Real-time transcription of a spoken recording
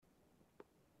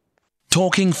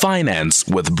Talking Finance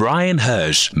with Bryan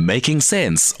Hirsch, making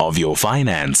sense of your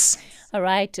finance. All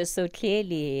right, so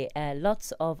clearly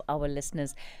lots of our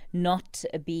listeners not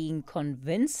being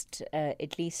convinced,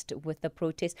 at least with the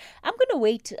protest. I'm going to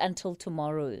wait until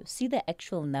tomorrow, see the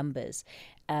actual numbers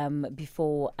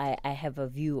before I have a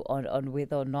view on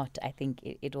whether or not I think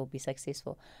it will be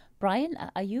successful. Bryan,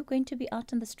 are you going to be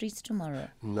out in the streets tomorrow?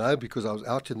 No, because I was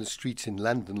out in the streets in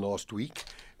London last week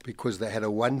because they had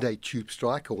a one-day tube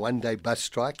strike, a one-day bus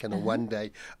strike, and a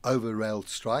one-day overrail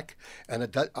strike.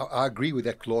 And I agree with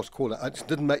that last caller.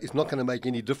 It's not going to make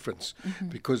any difference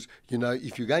because, you know,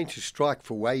 if you're going to strike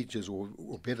for wages or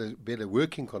better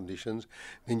working conditions,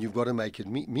 then you've got to make it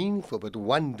meaningful. But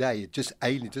one day it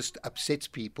just upsets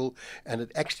people, and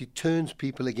it actually turns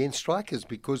people against strikers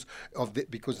because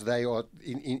they are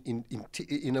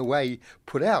in a way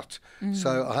put out.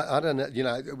 So I don't know. You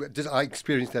know, I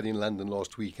experienced that in London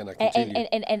last week. And I can tell you.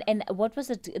 And what was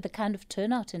the kind of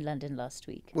turnout in London last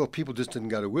week? Well, people just didn't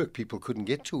go to work. People couldn't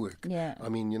get to work. Yeah. I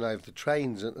mean, you know, if the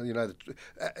trains, you know,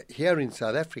 here in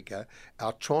South Africa,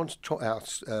 our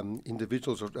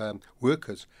individuals,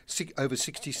 workers, over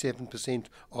 67%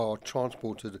 are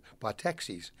transported by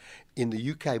taxis. In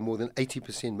the UK, more than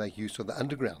 80% make use of the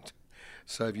underground.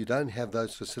 So if you don't have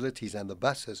those facilities and the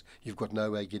buses, you've got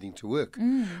no way getting to work.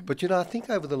 But, you know, I think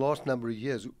over the last number of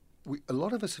years, a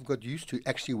lot of us have got used to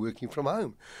actually working from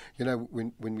home. You know,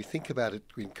 when we think about it,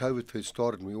 when COVID first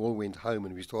started and we all went home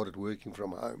and we started working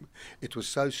from home, it was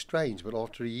so strange. But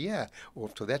after a year, or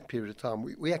after that period of time,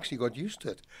 we actually got used to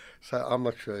it. So I'm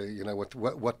not sure, you know,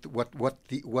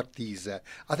 what these.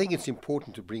 I think it's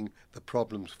important to bring the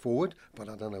problems forward, but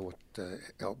I don't know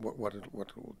what it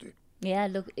will do. Yeah,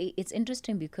 look, it's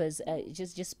interesting because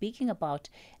just speaking about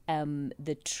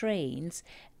the trains,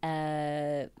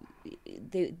 the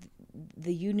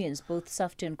unions, both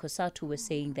SAFTU and COSATU, were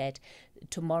saying that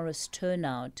tomorrow's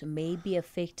turnout may be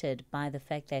affected by the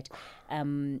fact that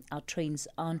our trains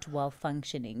aren't well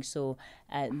functioning. So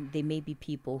there may be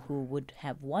people who would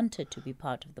have wanted to be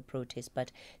part of the protest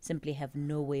but simply have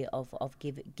no way of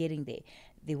getting there.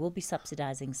 They will be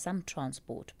subsidizing some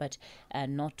transport, but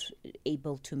not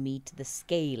able to meet the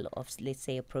scale of, let's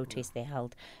say, a protest they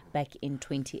held back in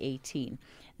 2018.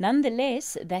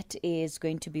 Nonetheless, that is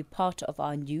going to be part of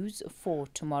our news for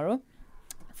tomorrow.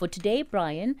 For today,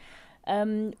 Bryan,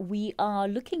 we are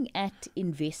looking at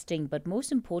investing, but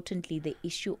most importantly, the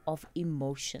issue of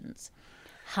emotions.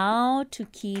 How to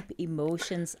keep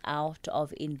emotions out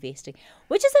of investing,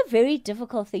 which is a very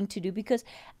difficult thing to do because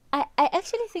I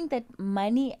actually think that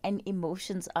money and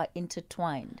emotions are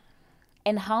intertwined,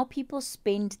 and how people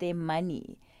spend their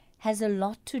money has a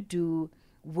lot to do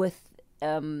with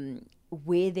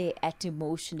where they're at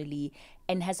emotionally,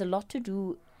 and has a lot to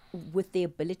do with the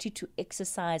ability to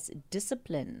exercise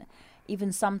discipline,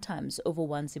 even sometimes over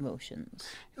one's emotions.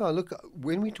 Yeah, look,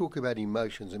 when we talk about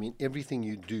emotions, I mean, everything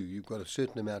you do, you've got a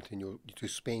certain amount to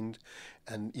spend,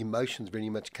 and emotions very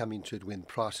much come into it when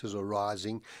prices are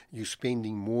rising. You're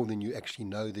spending more than you actually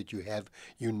know that you have.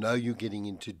 You know you're getting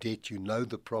into debt. You know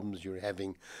the problems you're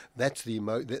having. That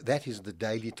is the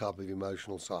daily type of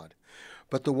emotional side.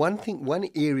 But the one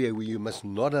area where you must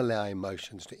not allow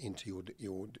emotions to enter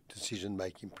your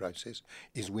decision-making process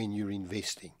is when you're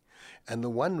investing. And the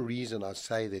one reason I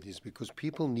say that is because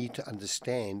people need to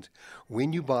understand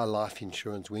when you buy life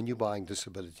insurance, when you're buying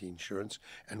disability insurance,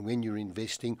 and when you're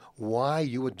investing, why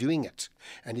you are doing it.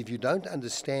 And if you don't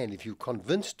understand, if you're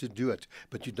convinced to do it,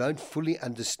 but you don't fully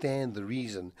understand the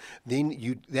reason,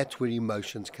 then that's where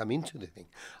emotions come into the thing.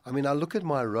 I mean, I look at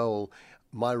my role.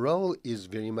 My role is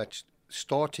very much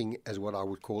starting as what I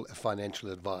would call a financial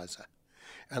advisor.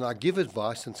 And I give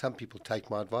advice, and some people take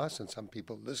my advice, and some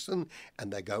people listen,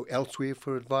 and they go elsewhere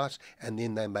for advice, and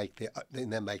then they make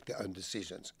their own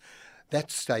decisions.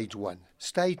 That's stage one.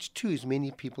 Stage two is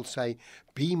many people say,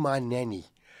 "Be my nanny.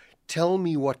 Tell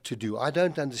me what to do. I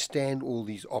don't understand all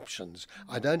these options.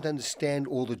 I don't understand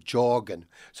all the jargon.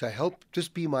 So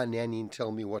just be my nanny and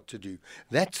tell me what to do."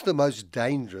 That's the most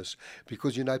dangerous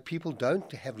because, you know, people don't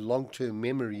have long-term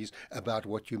memories about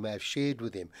what you may have shared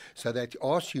with them. So they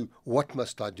ask you, "What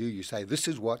must I do?" You say, "This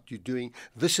is what you're doing.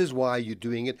 This is why you're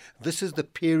doing it. This is the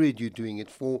period you're doing it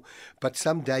for." But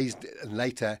some days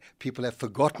later, people have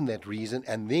forgotten that reason.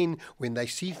 And then when they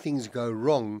see things go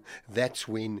wrong, that's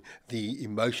when the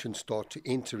emotions start to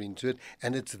enter into it,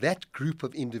 and it's that group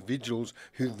of individuals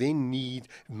who then need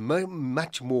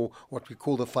much more what we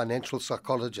call the financial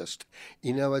psychologist.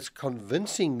 It's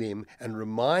convincing them and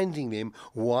reminding them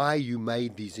why you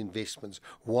made these investments,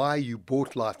 why you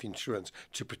bought life insurance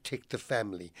to protect the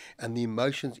family, and the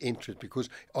emotions enter it because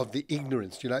of the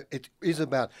ignorance. It is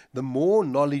about the more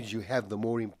knowledge you have, the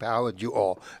more empowered you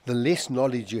are. The less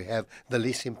knowledge you have, the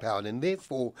less empowered. And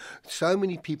therefore, so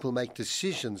many people make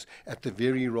decisions at the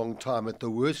very wrong time, at the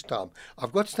worst time.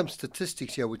 I've got some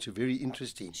statistics here which are very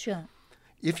interesting. Sure.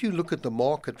 If you look at the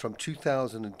market from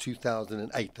 2000 and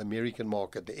 2008, the American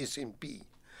market, the S&P,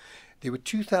 there were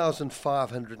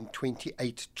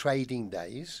 2,528 trading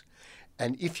days.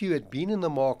 And if you had been in the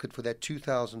market for that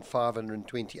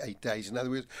 2,528 days, in other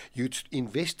words, you'd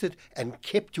invested and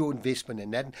kept your investment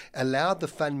and hadn't allowed the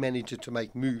fund manager to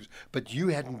make moves, but you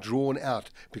hadn't drawn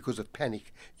out because of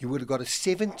panic, you would have got a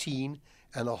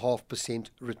 17.5%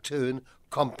 return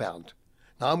compound.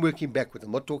 Now I'm working backward,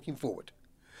 I'm not talking forward.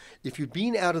 If you'd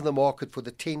been out of the market for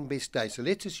the 10 best days, so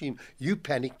let's assume you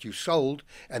panicked, you sold,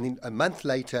 and then a month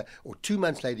later or 2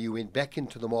 months later you went back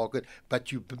into the market,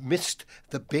 but you missed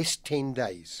the best 10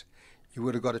 days, you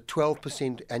would have got a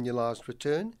 12% annualized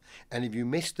return. And if you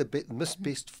missed the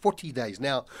best 40 days,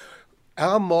 now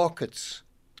our markets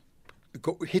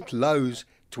hit lows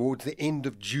towards the end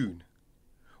of June.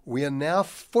 We are now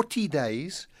 40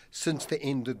 days since the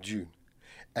end of June.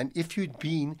 And if you'd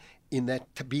been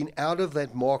out of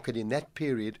that market in that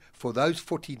period for those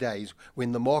 40 days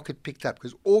when the market picked up,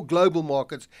 because all global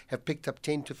markets have picked up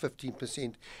 10 to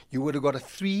 15%, you would have got a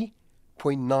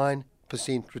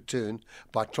 3.9% return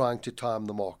by trying to time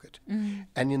the market.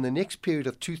 And in the next period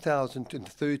of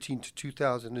 2013 to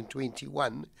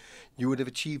 2021, you would have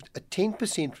achieved a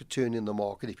 10% return in the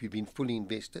market if you'd been fully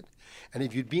invested. And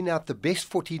if you'd been out the best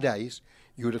 40 days,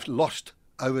 you would have lost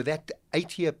over that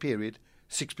 8-year period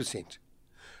 6%.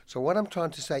 So what I'm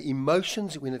trying to say,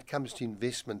 emotions when it comes to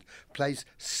investment plays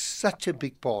such a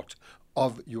big part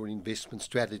of your investment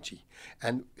strategy.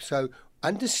 And so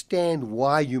understand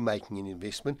why you're making an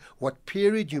investment, what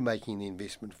period you're making an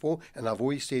investment for. And I've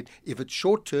always said, if it's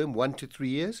short term, 1 to 3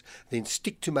 years, then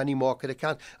stick to money market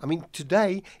account. I mean,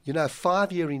 today, a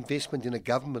 5-year investment in a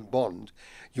government bond,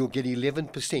 you'll get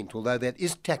 11%, although that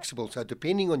is taxable. So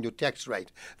depending on your tax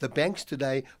rate, the banks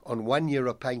today on 1 year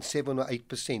are paying 7 or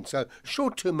 8%. So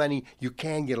short-term money, you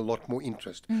can get a lot more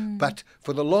interest. But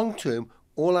for the long term,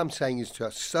 all I'm saying is to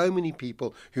us, so many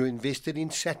people who invested in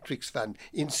Satrix fund,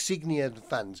 insignia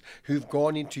funds, who've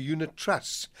gone into unit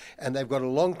trusts, and they've got a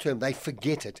long term, they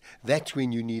forget it. That's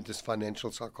when you need this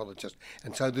financial psychologist.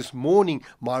 And so this morning,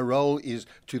 my role is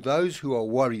to those who are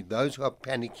worried, those who are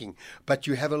panicking, but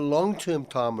you have a long-term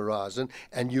time horizon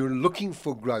and you're looking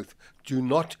for growth. Do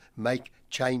not make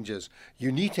changes.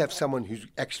 You need to have someone who's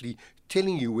actually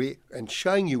telling you where and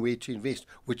showing you where to invest,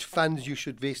 which funds you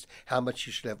should invest, how much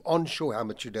you should have onshore, how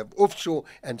much you should have offshore,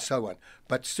 and so on.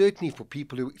 But certainly for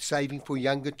people who are saving for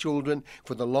younger children,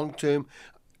 for the long term,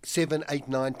 7, 8,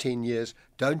 9, 10 years,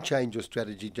 don't change your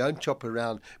strategy. Don't chop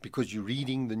around because you're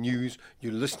reading the news,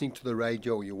 you're listening to the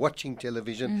radio, or you're watching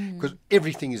television, because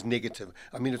everything is negative.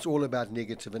 I mean, it's all about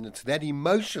negative, and it's that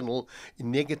emotional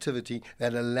negativity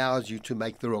that allows you to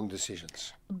make the wrong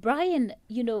decisions. Bryan,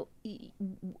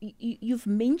 you've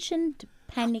mentioned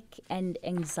panic and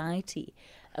anxiety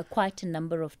quite a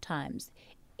number of times.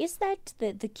 Is that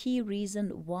the key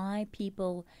reason why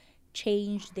people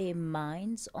change their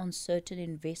minds on certain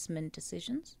investment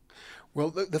decisions? Well,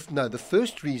 the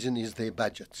first reason is their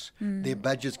budgets. Their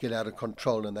budgets get out of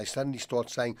control and they suddenly start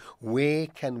saying, where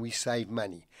can we save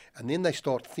money? And then they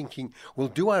start thinking, well,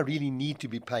 do I really need to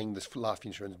be paying this life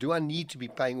insurance? Do I need to be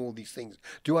paying all these things?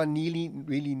 Do I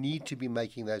really need to be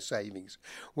making those savings?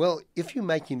 Well, if you're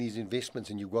making these investments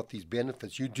and you've got these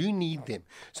benefits, you do need them.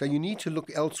 So you need to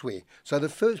look elsewhere. So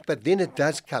but then it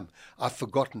does come, I've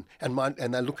forgotten. And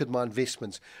I look at my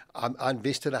investments. I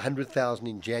invested 100,000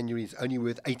 in January. It's only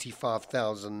worth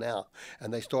 85,000 now.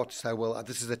 And they start to say, well,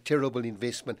 this is a terrible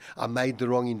investment. I made the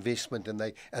wrong investment. And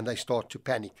they start to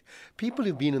panic. People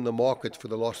who've been in the market for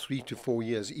the last 3 to 4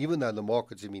 years, even though the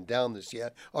markets have been down this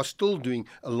year, are still doing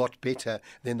a lot better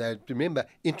than they. Remember,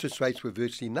 interest rates were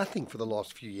virtually nothing for the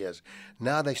last few years.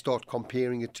 Now they start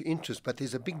comparing it to interest, but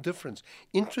there's a big difference.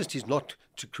 Interest is not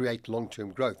to create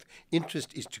long-term growth.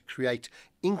 Interest is to create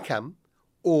income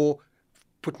or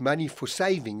put money for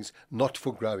savings, not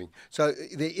for growing. So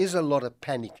there is a lot of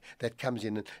panic that comes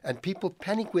in, and people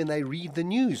panic when they read the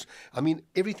news. I mean,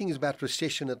 everything is about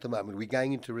recession at the moment. We're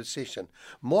going into recession.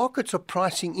 Markets are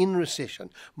pricing in recession.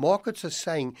 Markets are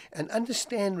saying, and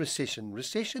understand recession.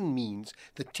 Recession means,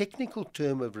 the technical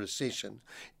term of recession,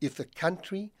 if the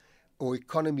country or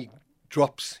economy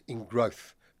drops in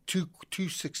growth, two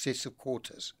successive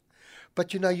quarters.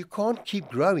 But, you can't keep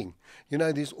growing.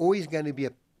 There's always going to be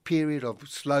a period of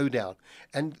slowdown.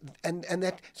 And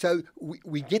that, so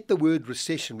we get the word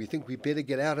recession. We think we better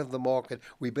get out of the market.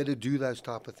 We better do those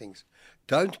type of things.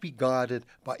 Don't be guided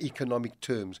by economic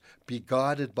terms. Be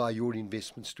guided by your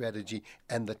investment strategy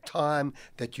and the time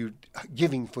that you're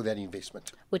giving for that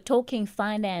investment. We're talking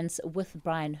finance with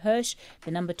Bryan Hirsch.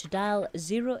 The number to dial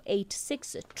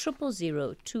 086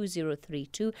 000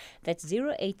 2032. That's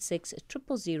 086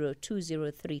 000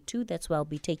 2032. That's where I'll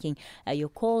be taking your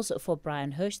calls for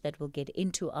Bryan Hirsch that we'll get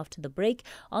into after the break.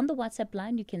 On the WhatsApp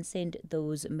line, you can send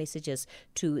those messages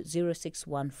to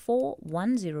 0614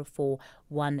 104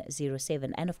 107.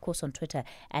 And of course on Twitter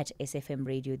at SFM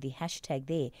Radio, the hashtag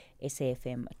there,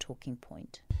 SAFM Talking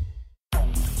Point.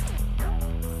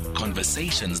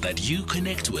 Conversations that you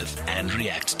connect with and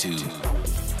react to.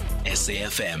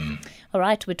 SAFM. All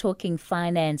right, we're talking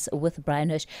finance with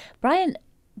Bryan Hirsch. Bryan,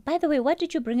 by the way, what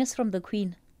did you bring us from the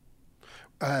Queen?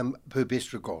 Her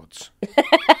best regards.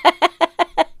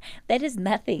 That is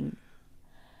nothing.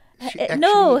 Actually,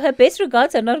 no, her best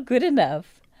regards are not good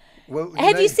enough. Well,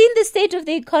 Have you seen the state of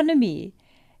the economy?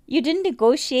 You didn't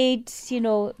negotiate,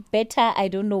 better, I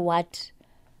don't know what.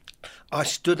 I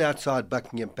stood outside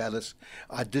Buckingham Palace.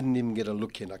 I didn't even get a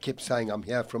look in. I kept saying, I'm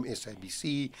here from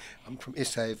SABC, I'm from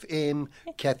SAFM,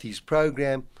 Kathy's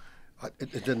program.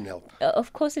 It didn't help.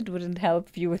 Of course it wouldn't help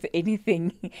you with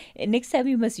anything. Next time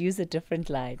you must use a different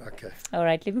line. Okay. All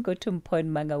right, let me go to Mpo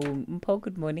in Mangaung. Mpo,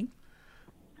 good morning.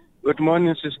 Good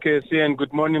morning, Sis Casey, and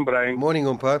good morning, Bryan. Morning,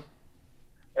 Umpo.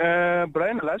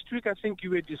 Bryan, last week I think you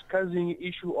were discussing the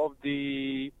issue of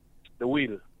the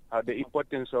will, the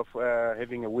importance of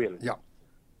having a will. Yeah.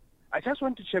 I just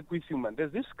want to check with you, man.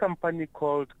 There's this company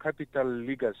called Capital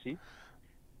Legacy.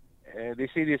 They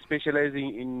say they're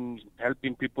specializing in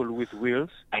helping people with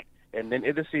wills, and then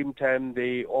at the same time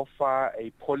they offer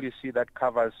a policy that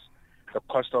covers the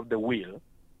cost of the will.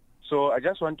 So I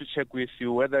just want to check with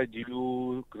you whether do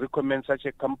you recommend such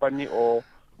a company or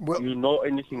do you know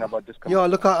anything about this company? Yeah,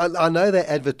 look, I know they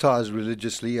advertise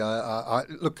religiously.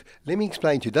 Look, let me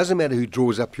explain to you. It doesn't matter who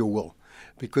draws up your will,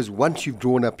 because once you've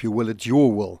drawn up your will, it's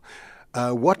your will.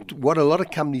 What a lot of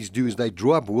companies do is they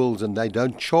draw up wills and they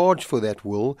don't charge for that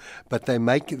will, but they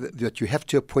make that you have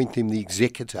to appoint them the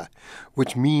executor,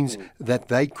 which means that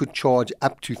they could charge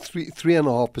up to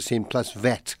 3.5% plus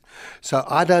VAT. So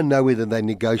I don't know whether they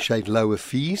negotiate lower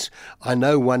fees. I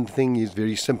know one thing is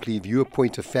very simply, if you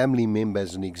appoint a family member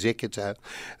as an executor,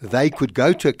 they could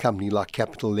go to a company like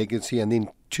Capital Legacy, and then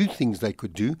two things they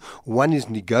could do. One is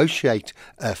negotiate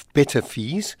better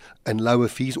fees and lower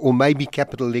fees, or maybe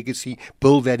Capital Legacy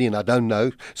build that in. I don't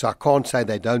know. So I can't say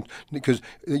they don't, because,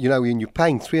 when you're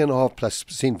paying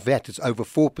 3.5% VAT, it's over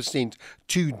 4%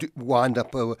 to wind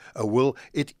up a will.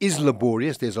 It is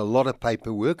laborious. There's a lot of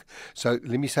paperwork. So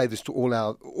let me say this to all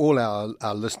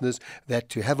our listeners, that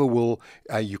to have a will,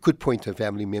 you could appoint a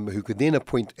family member who could then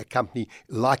appoint a company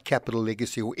like Capital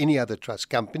Legacy or any other trust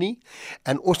company.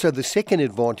 And also the second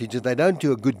advantage is they don't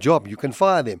do a good job, you can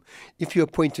fire them. If you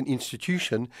appoint an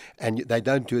institution and they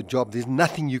don't do a job, there's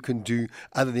nothing you can do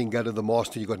other than go to the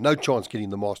master. You've got no chance getting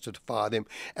the master to fire them,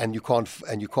 and you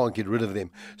can't get rid of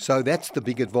them. So that's the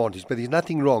big advantage. But there's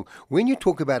nothing wrong. When you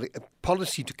talk about a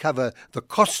policy to cover the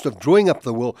cost of drawing up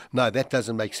the will, no, that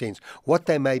doesn't make sense. What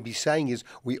they may be saying is,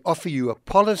 we offer you a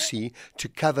policy to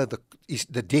cover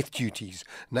the death duties.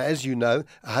 Now, as you know,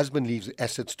 a husband leaves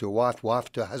assets to a wife,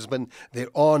 wife to a husband. There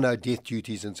are no death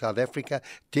duties in South Africa.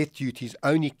 Death duties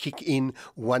only kick in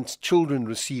once children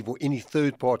receive, or any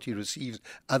third party receives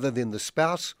other than the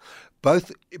spouse.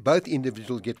 Both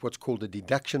individuals get what's called a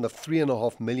deduction of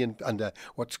 3.5 million under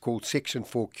what's called Section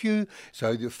 4Q.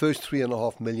 So the first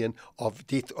 3.5 million of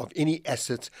death of any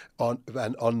assets are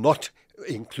not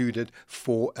included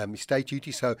for estate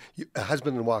duty. So a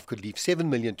husband and wife could leave 7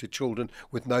 million to children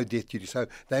with no death duty. So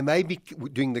they may be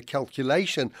doing the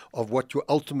calculation of what your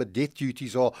ultimate death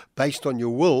duties are based on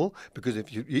your will, because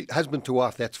if you husband to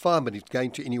wife, that's fine, but if it's going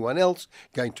to anyone else,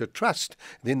 going to a trust,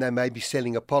 then they may be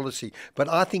selling a policy. But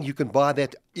I think you can buy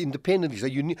that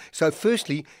independently. So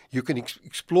firstly, you can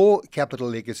explore Capital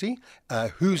Legacy,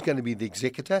 who's going to be the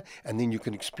executor, and then you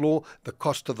can explore the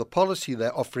cost of the policy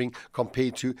they're offering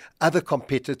compared to other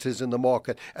competitors in the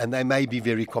market, and they may be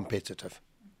very competitive.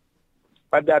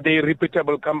 But are they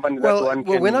reputable companies that one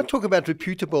Well, can... when I talk about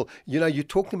reputable, you're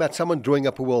talking about someone drawing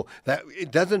up a will. That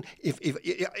it doesn't. If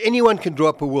anyone can draw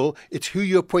up a will, it's who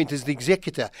you appoint as the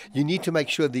executor. You need to make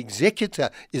sure the executor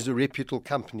is a reputable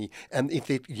company, and if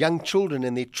they're young children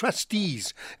and their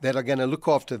trustees that are going to look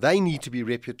after, they need to be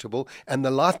reputable, and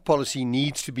the life policy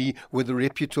needs to be with a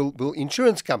reputable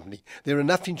insurance company. There are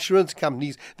enough insurance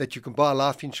companies that you can buy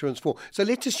life insurance for. So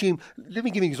let's assume. Let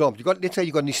me give you an example. Let's say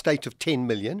you've got an estate of 10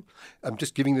 million. I'm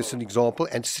just giving this an example,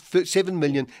 and 7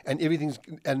 million,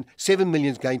 and 7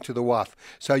 million is going to the wife.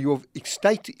 So your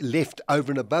estate left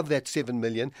over and above that 7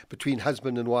 million between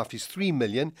husband and wife is 3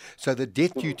 million. So the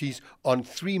death duties on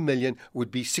 3 million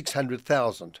would be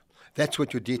 600,000. That's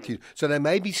what your debt is. So they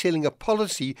may be selling a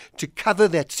policy to cover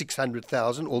that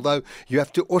 600,000, although you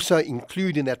have to also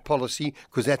include in that policy,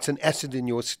 because that's an asset in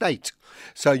your estate.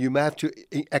 So you may have to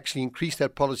actually increase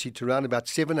that policy to around about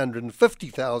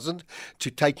 750,000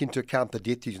 to take into account the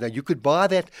debt duties. Now, you could buy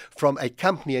that from a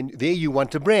company, and there you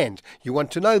want a brand. You want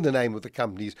to know the name of the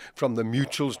companies, from the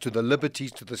Mutuals to the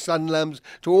Liberties to the Sunlums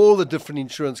to all the different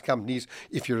insurance companies,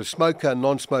 if you're a smoker,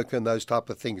 non-smoker, and those type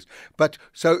of things. But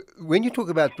so when you talk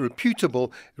about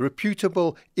reputable,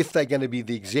 if they're going to be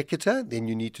the executor, then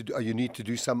you need to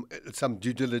do some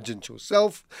due diligence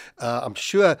yourself. I'm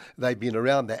sure they've been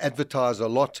around. They advertise a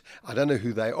lot. I don't know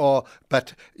who they are,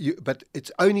 but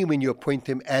it's only when you appoint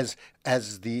them as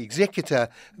the executor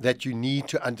that you need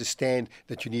to understand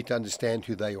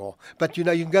who they are. But you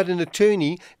can go to an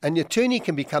attorney, and the attorney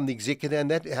can become the executor, and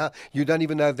that you don't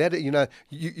even know that.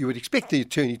 You would expect the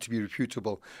attorney to be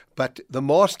reputable, but the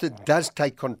master does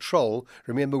take control.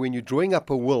 Remember, when you're drawing up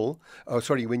a will,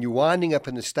 when you're winding up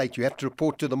an estate, you have to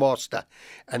report to the master,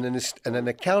 and an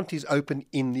account is opened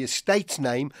in the estate's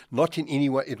name, not in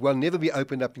anyone. It will never be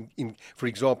opened up in, for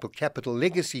example, Capital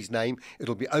Legacy's name.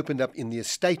 It'll be opened up in the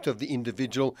estate of the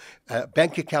individual.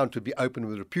 Bank account would be opened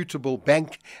with a reputable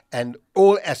bank, and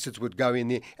all assets would go in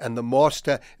there, and the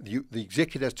master, the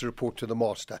executor, has to report to the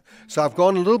master. So I've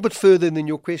gone a little bit further than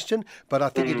your question, but I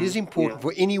think it is important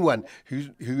for anyone who,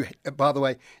 by the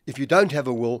way, if you don't have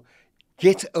a will,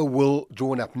 get a will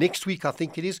drawn up. Next week, I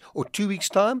think it is, or 2 weeks'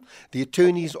 time, the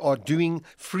attorneys are doing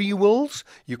free wills.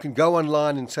 You can go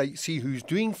online and see who's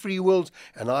doing free wills,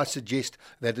 and I suggest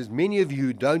that as many of you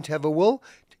who don't have a will,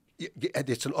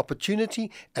 it's an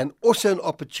opportunity, and also an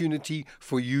opportunity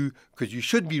for you, because you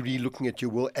should be re-looking at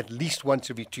your will at least once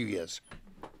every 2 years.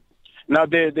 Now,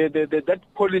 that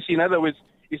policy, in other words,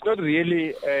 it's not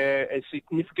really a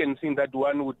significant thing that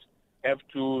one would have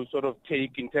to sort of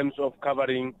take in terms of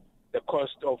covering the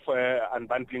cost of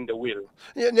unbundling the will.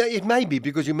 Yeah, no, it may be,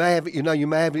 because you may have,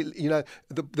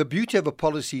 the beauty of a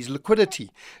policy is liquidity.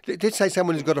 Let's say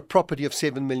someone has got a property of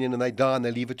 7 million and they die and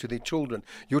they leave it to their children.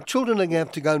 Your children are going to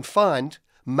have to go and find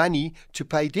money to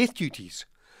pay death duties.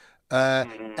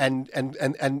 And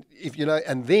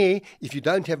if if you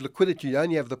don't have liquidity, you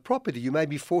only have the property, you may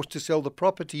be forced to sell the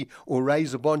property or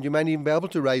raise a bond. You may not even be able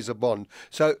to raise a bond.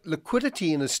 So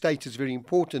liquidity in a state is very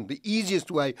important. The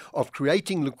easiest way of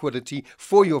creating liquidity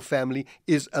for your family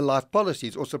is a life policy.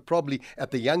 It's also probably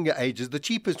at the younger ages the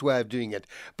cheapest way of doing it.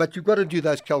 But you've got to do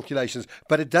those calculations.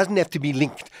 But it doesn't have to be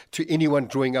linked to anyone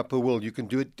drawing up a will. You can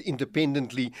do it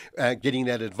independently, getting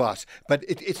that advice. But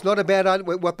it's not a bad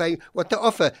idea. What they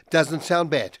offer doesn't sound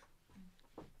bad.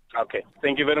 Okay.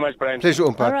 Thank you very much, Brian. Pleasure,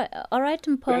 Umpa. All right,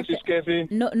 Mpo. Thank you, Kathy.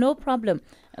 No problem.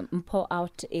 Mpo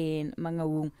out in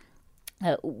Mangaung.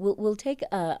 We'll take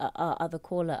our other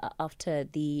caller after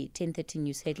the 10:30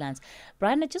 news headlines.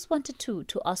 Brian, I just wanted to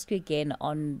ask you again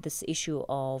on this issue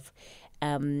of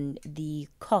the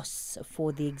costs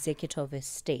for the executor of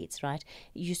estates, right?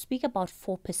 You speak about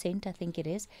 4%, I think it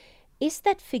is. Is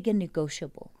that figure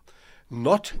negotiable?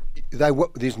 If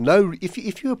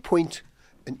you appoint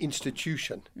an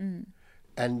institution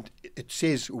and it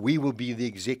says we will be the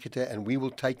executor and we will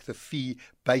take the fee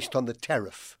based on the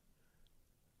tariff,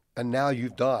 and now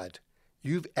you've died,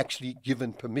 you've actually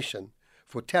given permission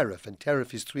for tariff, and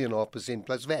tariff is 3.5%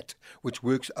 plus VAT, which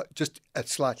works just at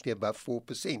slightly above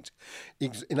 4%.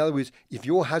 In other words, if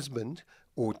your husband,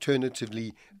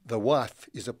 alternatively, the wife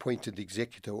is appointed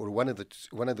executor, or one of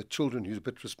the children who's a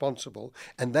bit responsible,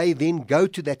 and they then go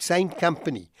to that same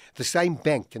company, the same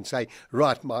bank, and say,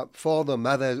 right, my father or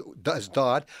mother has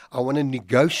died, I want to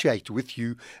negotiate with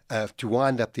you to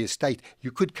wind up the estate.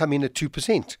 You could come in at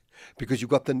 2%. Because you've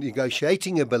got the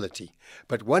negotiating ability.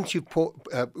 But once you've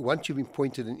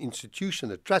appointed an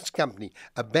institution, a trust company,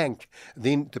 a bank,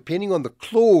 then depending on the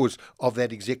clause of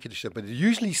that executorship, but it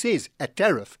usually says a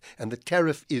tariff, and the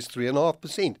tariff is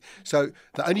 3.5%. So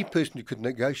the only person who could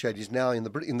negotiate is now in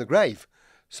the grave.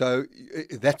 So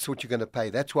that's what you're going to pay.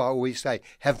 That's why I always say,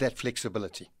 have that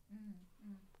flexibility.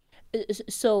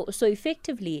 So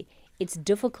effectively, it's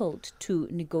difficult to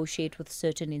negotiate with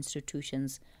certain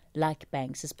institutions like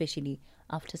banks, especially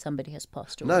after somebody has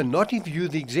passed away. No, not if you're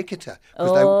the executor,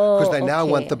 because they now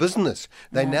want the business.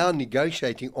 They're now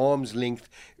negotiating arm's length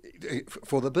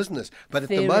for the business. But at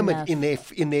the moment, in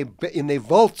their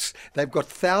vaults, they've got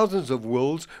thousands of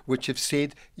wills which have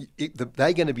said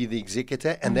they're going to be the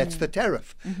executor, and that's the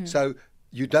tariff. So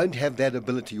you don't have that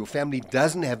ability. Your family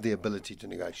doesn't have the ability to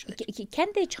negotiate. Can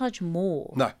they charge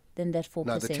more? No. Than that 4%?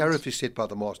 No, the tariff is set by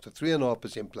the master,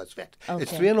 3.5% plus VAT. Okay.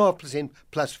 It's 3.5%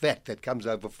 plus VAT that comes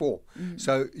over 4.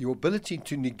 So your ability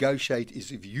to negotiate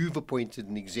is if you've appointed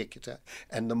an executor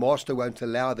and the master won't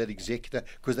allow that executor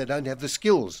because they don't have the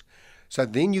skills. So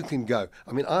then you can go.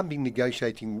 I mean, I've been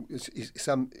negotiating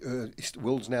some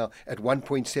wills now at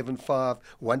 1.75,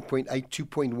 1.8,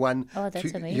 2.1. Oh,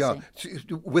 that's amazing. Yeah,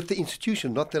 with the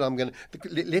institution. Not that I'm going to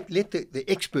let the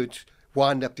experts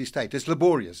wind up the estate. It's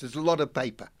laborious. There's a lot of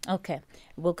paper. Okay.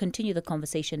 We'll continue the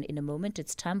conversation in a moment.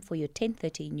 It's time for your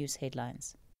 10:30 news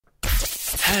headlines.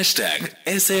 Hashtag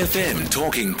SFM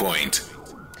Talking Point.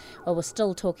 Well, we're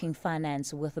still talking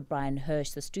finance with Bryan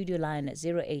Hirsch. The studio line at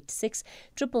 086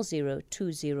 000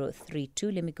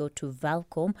 2032. Let me go to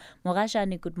Valcom.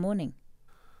 Morajani, good morning.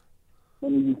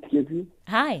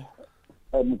 Hi.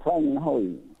 I'm fine. How are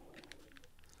you?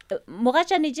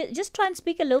 Morajani, just try and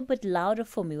speak a little bit louder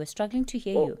for me. We're struggling to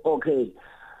hear you. Okay.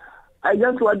 I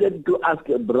just wanted to ask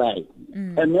Bryan,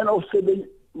 a man of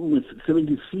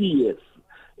 73 years,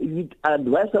 is it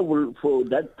advisable for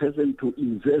that person to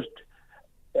invest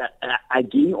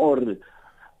again, or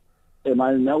am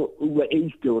I now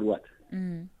overaged or what?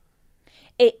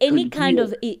 Any kind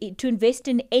of, to invest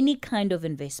in any kind of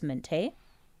investment, hey?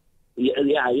 Yeah,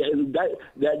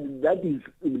 that is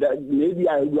maybe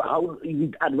how is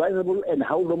it advisable, and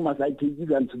how long must I take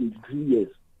it until 3 years?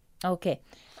 Okay.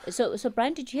 So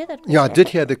Bryan, did you hear that question? Yeah, I did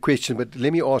hear the question, but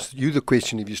let me ask you the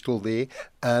question if you're still there.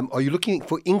 Are you looking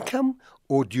for income,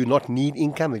 or do you not need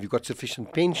income? Have you got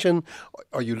sufficient pension?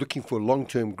 Are you looking for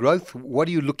long-term growth? What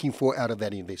are you looking for out of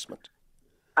that investment?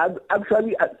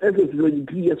 Actually, as a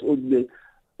 23 years old,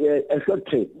 a short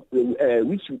term,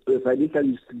 which financial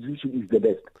institution is the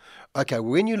best? Okay,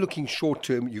 when you're looking short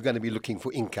term, you're going to be looking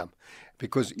for income.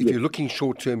 Because if you're looking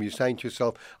short term, you're saying to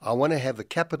yourself, I want to have the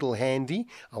capital handy.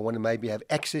 I want to maybe have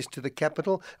access to the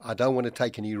capital. I don't want to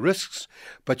take any risks.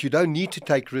 But you don't need to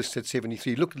take risks at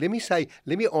 73. Look, let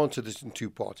me answer this in two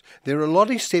parts. There are a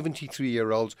lot of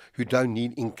 73-year-olds who don't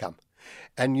need income.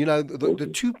 And, you know, the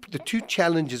two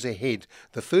challenges ahead,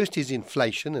 the first is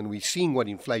inflation, and we're seeing what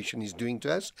inflation is doing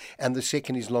to us, and the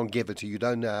second is longevity. You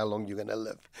don't know how long you're going to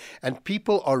live. And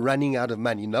people are running out of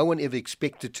money. No one ever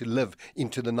expected to live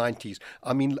into the 90s.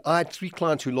 I mean, I had 3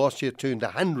 clients who last year turned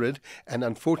 100, and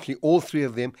unfortunately all 3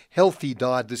 of them, healthy,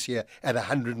 died this year at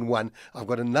 101. I've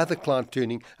got another client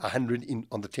turning 100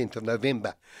 on the 10th of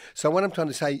November. So what I'm trying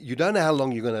to say, you don't know how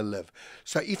long you're going to live.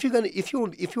 So if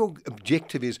your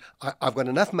objective is, I've got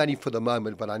enough money for the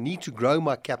moment, but I need to grow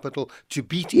my capital to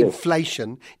beat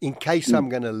inflation in case I'm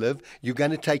going to live, you're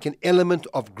going to take an element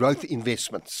of growth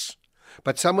investments.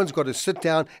 But someone's got to sit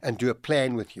down and do a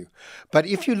plan with you. But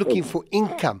if you're looking for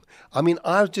income, I mean,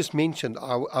 I've just mentioned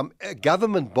a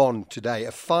government bond today,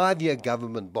 a 5-year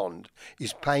government bond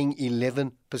is paying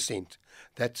 11%.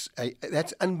 That's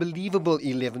unbelievable,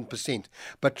 11%.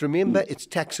 But remember, it's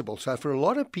taxable. So for a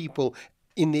lot of people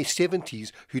in their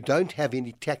 70s who don't have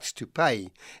any tax to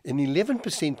pay, an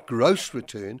 11% gross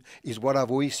return is what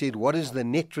I've always said. What is the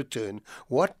net return?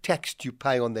 What tax do you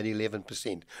pay on that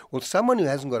 11%? Well, someone who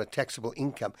hasn't got a taxable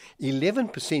income,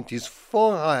 11% is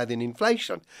far higher than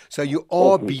inflation. So you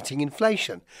are beating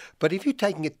inflation. But if you're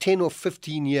taking a 10 or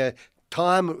 15-year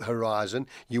time horizon,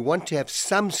 you want to have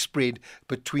some spread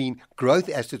between growth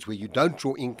assets where you don't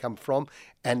draw income from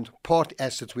and part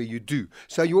assets where you do.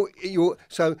 So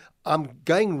so I'm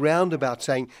going roundabout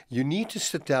saying you need to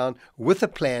sit down with a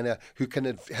planner who can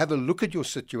have a look at your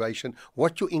situation,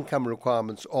 what your income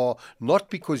requirements are, not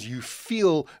because you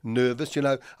feel nervous. You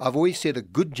know, I've always said a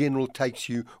good general takes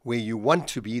you where you want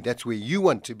to be. That's where you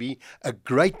want to be. A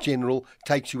great general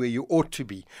takes you where you ought to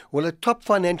be. Well, a top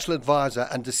financial advisor,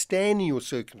 understanding your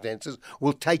circumstances,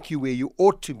 will take you where you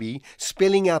ought to be,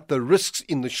 spelling out the risks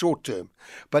in the short term.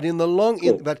 But in the long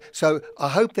so I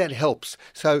hope that helps.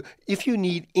 So if you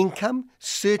need income,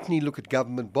 certainly look at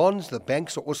government bonds. The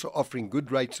banks are also offering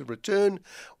good rates of return.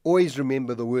 Always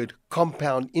remember the word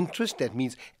compound interest. That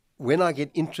means when I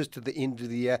get interest at the end of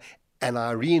the year and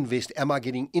I reinvest, am I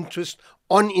getting interest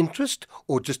on interest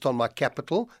or just on my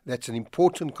capital? That's an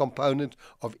important component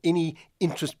of any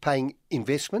interest-paying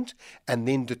investment, and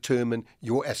then determine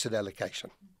your asset allocation.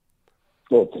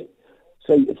 Okay.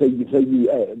 So you,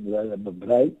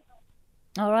 Brian.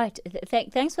 All right.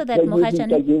 Thanks for that,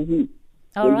 Mohajani.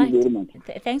 All right.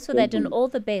 Thanks for that, and all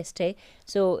the best.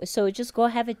 So just go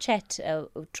have a chat.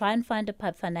 Try and find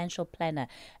a financial planner,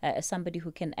 somebody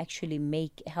who can actually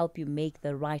help you make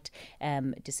the right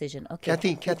decision.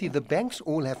 Okay. Kathy, the banks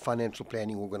all have financial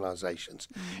planning organizations.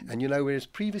 And, whereas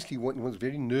previously one was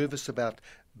very nervous about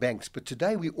banks, but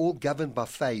today we're all governed by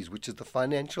FAIS, which is the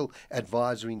Financial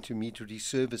Advisory Intermediary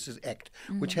Services Act,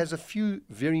 which has a few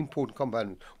very important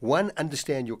components. One,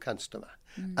 understand your customer.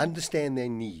 Understand their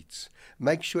needs.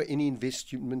 Make sure any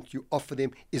investment you offer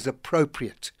them is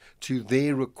appropriate to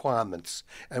their requirements.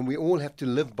 And we all have to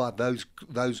live by those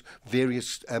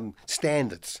various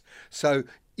standards. So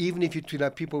even if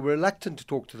people were reluctant to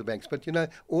talk to the banks, but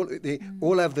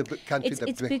all over the country.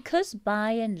 It's because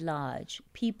by and large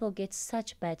people get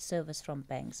such bad service from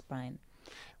banks, Brian,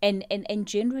 and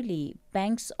generally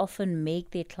banks often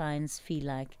make their clients feel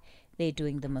like they're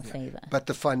doing them a favor. But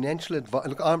the financial advice.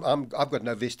 Look, I've got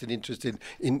no vested interest in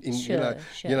Sure.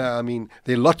 I mean,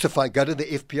 there are lots of go to the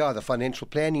FPI, the Financial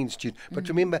Planning Institute. But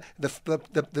remember,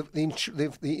 the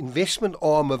investment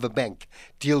arm of a bank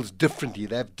deals differently.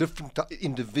 They have different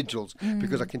individuals.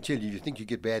 Because I can tell you think you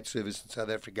get bad service in South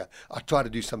Africa. I try to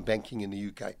do some banking in the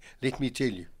UK. Let me tell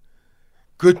you.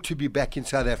 Good to be back in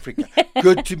South Africa.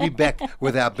 Good to be back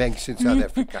with our banks in South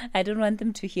Africa. I don't want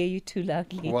them to hear you too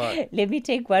loudly. Why? Let me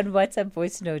take one WhatsApp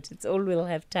voice note. It's all we'll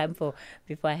have time for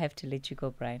before I have to let you go,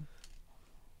 Brian.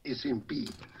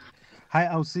 SMP. Hi,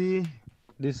 Aussie.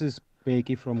 This is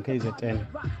Becky from KZN.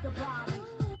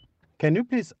 Can you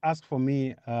please ask for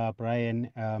me, Brian,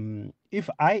 if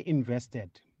I invested,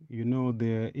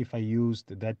 if I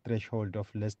used that threshold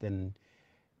of less than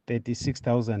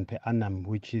 36,000 per annum,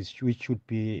 which should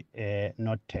be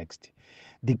not taxed.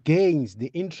 The gains,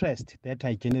 the interest that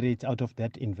I generate out of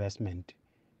that investment,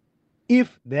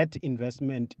 if that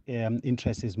investment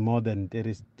interest is more than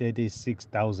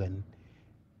 36,000,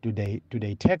 do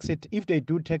they tax it? If they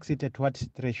do tax it, at what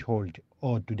threshold,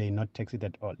 or do they not tax it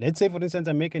at all? Let's say, for instance,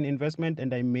 I make an investment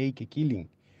and I make a killing.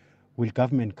 Will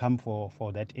government come for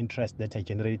that interest that I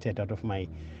generated out of my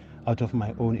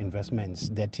own investments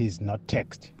that is not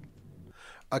taxed?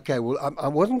 Okay, well,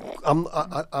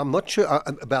 I'm not sure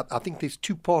about. I think there's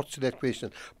two parts to that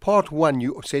question. Part one,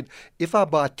 you said, if I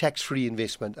buy a tax-free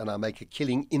investment and I make a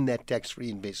killing in that tax-free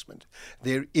investment,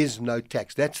 there is no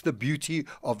tax. That's the beauty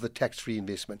of the tax-free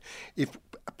investment. If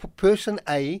person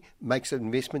A makes an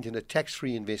investment in a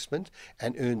tax-free investment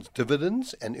and earns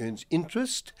dividends and earns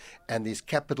interest, and there's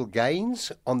capital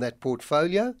gains on that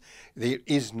portfolio, there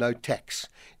is no tax.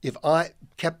 If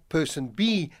person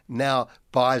B now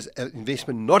buys an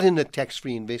investment not in a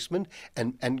tax-free investment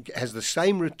and has the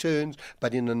same returns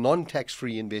but in a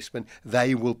non-tax-free investment,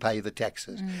 they will pay the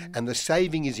taxes. And the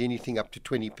saving is anything up to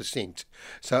 20%.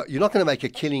 So you're not going to make a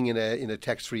killing in a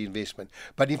tax-free investment.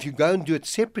 But if you go and do it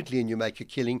separately and you make a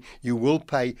killing, you will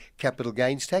pay capital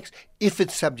gains tax. If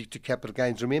it's subject to capital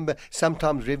gains, remember,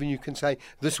 sometimes revenue can say,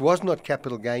 this was not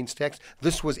capital gains tax,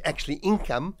 this was actually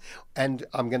income, and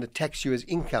I'm going to tax you as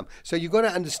income. So you've got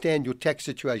to understand your tax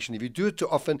situation. If you do it too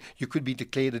often, you could be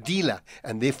declared a dealer,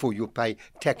 and therefore you'll pay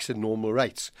tax at normal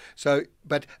rates. So,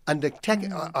 but under tax,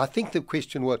 I think the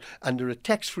question was, under a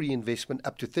tax-free investment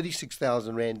up to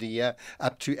 36,000 Rand a year,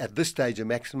 up to, at this stage, a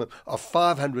maximum of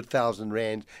 500,000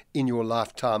 Rand in your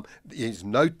lifetime, there is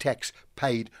no tax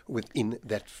paid within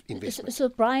that investment. So,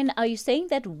 Brian, are you saying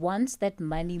that once that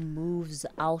money moves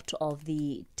out of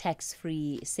the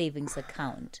tax-free savings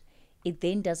account, it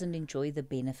then doesn't enjoy the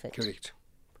benefit? Correct.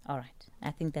 All right. I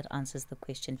think that answers the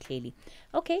question clearly.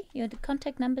 Okay, your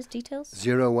contact numbers, details?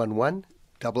 011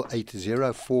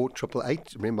 880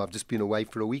 4888. Remember, I've just been away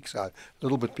for a week, so a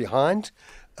little bit behind.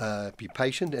 Be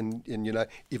patient, and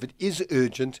if it is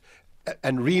urgent,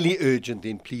 and really urgent,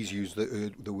 then please use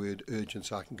the word urgent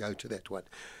so I can go to that one.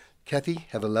 Kathy,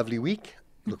 have a lovely week.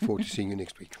 Look forward to seeing you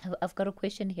next week. I've got a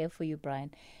question here for you, Brian.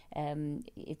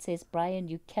 It says, Brian,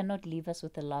 you cannot leave us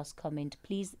with the last comment.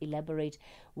 Please elaborate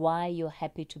why you're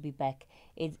happy to be back.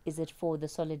 Is it for the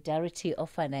solidarity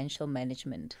of financial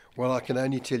management? Well, I can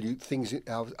only tell you things.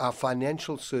 Our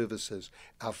financial services,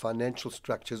 our financial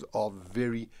structures are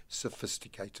very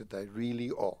sophisticated. They really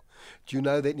are. Do you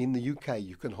know that in the UK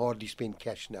you can hardly spend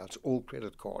cash now? It's all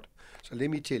credit card. So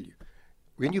let me tell you,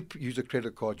 when you use a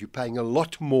credit card, you're paying a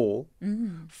lot more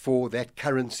for that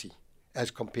currency as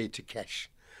compared to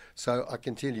cash. So I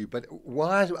can tell you. But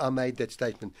why I made that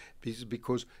statement is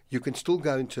because you can still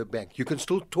go into a bank. You can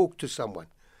still talk to someone.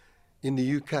 In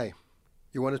the UK,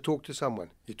 you want to talk to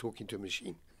someone, you're talking to a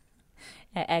machine.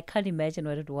 I can't imagine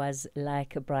what it was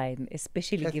like, Brian,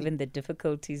 especially Kathy, given the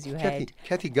difficulties you had.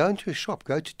 Kathy, go into a shop,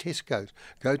 go to Tesco's,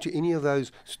 go to any of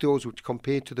those stores which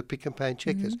compare to the Pick and Pay and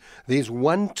Checkers. There's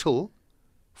one till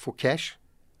for cash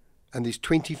and there's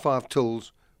 25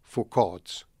 tills for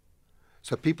cards.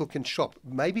 So people can shop.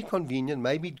 Maybe convenient,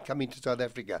 maybe coming to South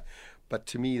Africa. But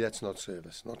to me, that's not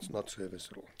service, not service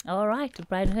at all. All right,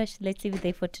 Bryan Hirsch, let's leave it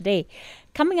there for today.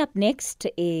 Coming up next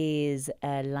is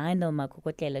Lionel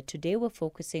Makokotlela. Today we're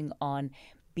focusing on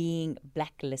being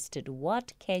blacklisted.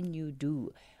 What can you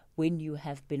do when you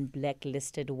have been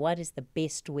blacklisted? What is the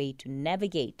best way to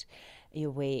navigate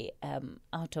your way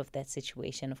out of that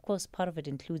situation? Of course, part of it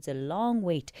includes a long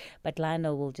wait, but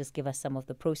Lionel will just give us some of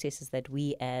the processes that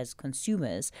we as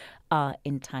consumers are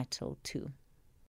entitled to.